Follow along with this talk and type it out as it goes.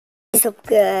What's up,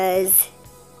 guys?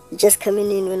 Just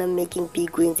coming in when I'm making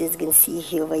big wins. As you can see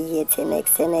here over here,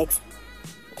 10x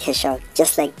cash out,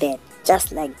 just like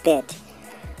that.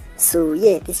 So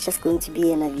yeah, this is just going to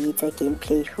be an Aviator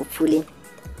gameplay. Hopefully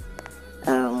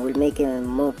we'll make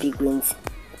more big wins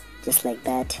just like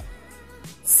that.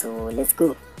 So let's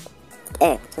go.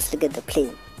 Just look at the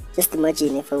plane. Just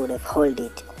imagine if I would have held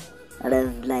it, I'd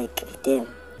have like damn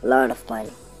a lot of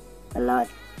money, a lot.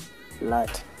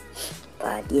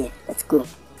 But yeah, let's go.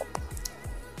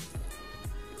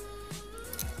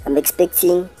 I'm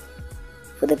expecting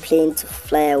for the plane to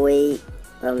fly away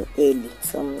early,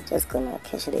 so I'm just gonna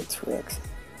cash it at 2x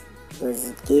because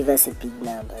it gave us a big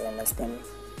number, you understand?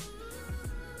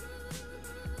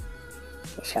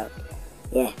 Cash out.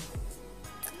 Yeah,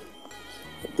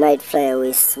 it might fly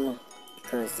away soon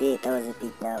because yeah, that was a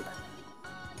big number.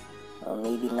 Or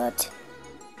maybe not.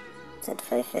 It's at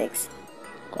 5x.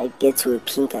 Might get to a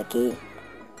pink again.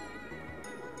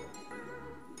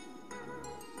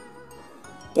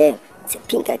 Yeah, it's a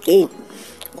pink again.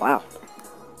 Wow.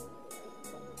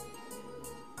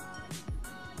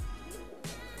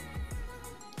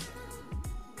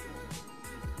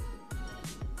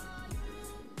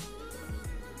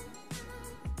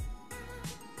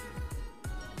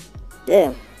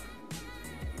 Damn.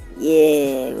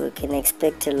 Yeah, we can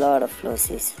expect a lot of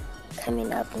losses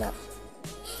coming up now.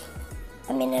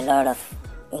 I mean, a lot of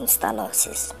insta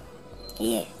losses.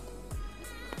 Yeah.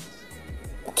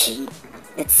 Okay,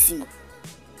 let's see.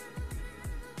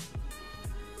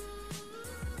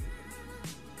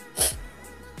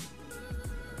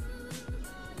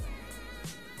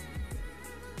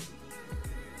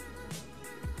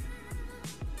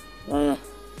 You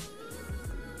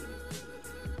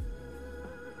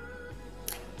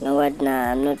know what?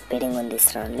 Nah, I'm not betting on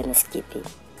this round. Let me skip it.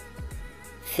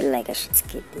 Feel like I should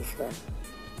skip this one.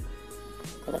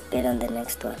 Gotta bet on the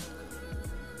next one.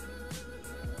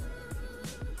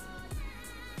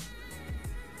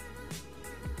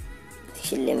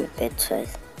 Actually, let me bet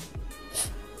twice.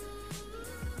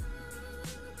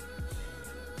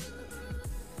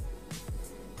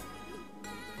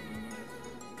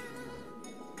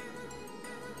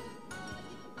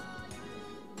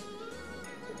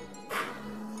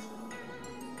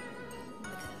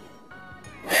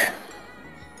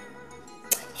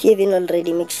 If you haven't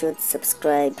already, make sure to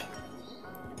subscribe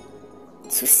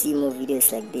to see more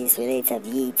videos like this, whether it's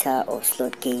Aviator or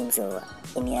slot games or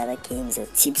any other games or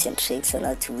tips and tricks on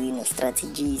how to win or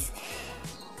strategies.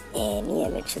 And yeah,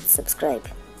 make sure to subscribe.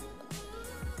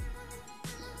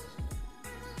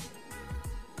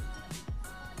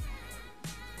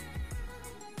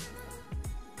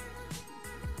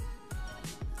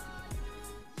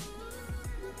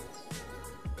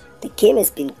 The game has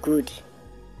been good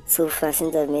so far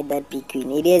since I've made that big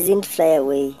win. It hasn't fly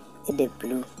away at the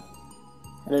blue.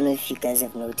 I don't know if you guys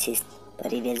have noticed,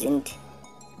 but it hasn't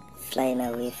flying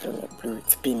away from the blue.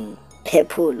 It's been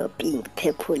purple or pink.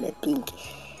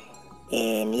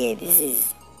 And yeah,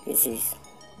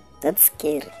 that's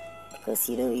scary because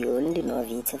you know you only know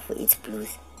Aviator for its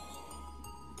blues.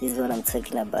 This is what I'm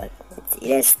talking about.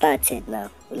 It has started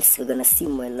now. We're gonna see a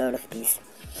lot of this.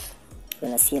 We're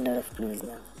gonna see a lot of blues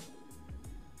now.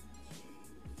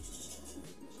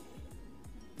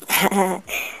 I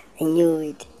knew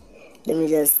it. Let me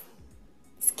just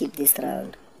skip this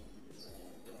round.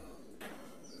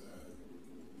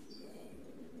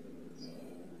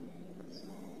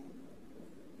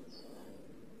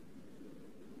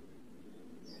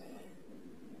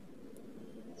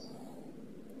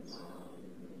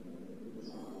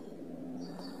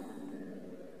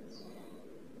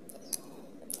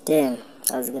 Damn,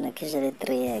 I was gonna catch it at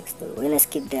 3x though. When I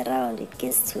skip the round, it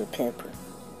gets to purple.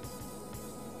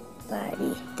 But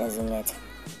it doesn't matter.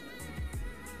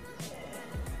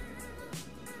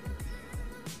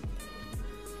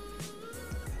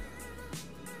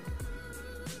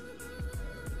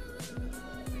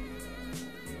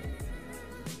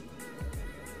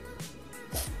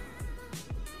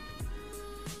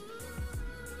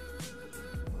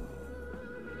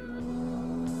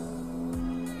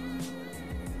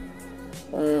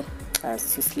 I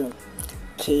was too slow.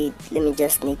 Okay, let me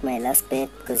just make my last bet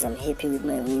because I'm happy with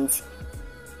my wins.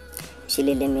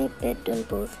 Actually, let me bet on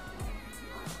both.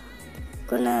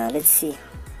 Let's see.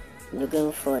 We're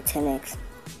going for 10x.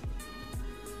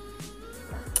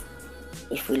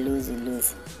 If we lose, we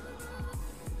lose.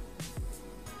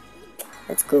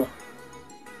 Let's go.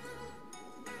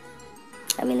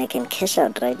 I mean, I can cash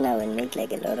out right now and make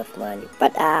like a lot of money,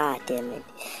 but damn it.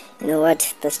 You know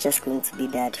what? That's just going to be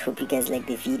that. Hope you guys like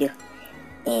the video.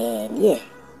 And yeah,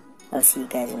 I'll see you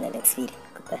guys in the next video.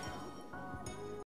 Goodbye.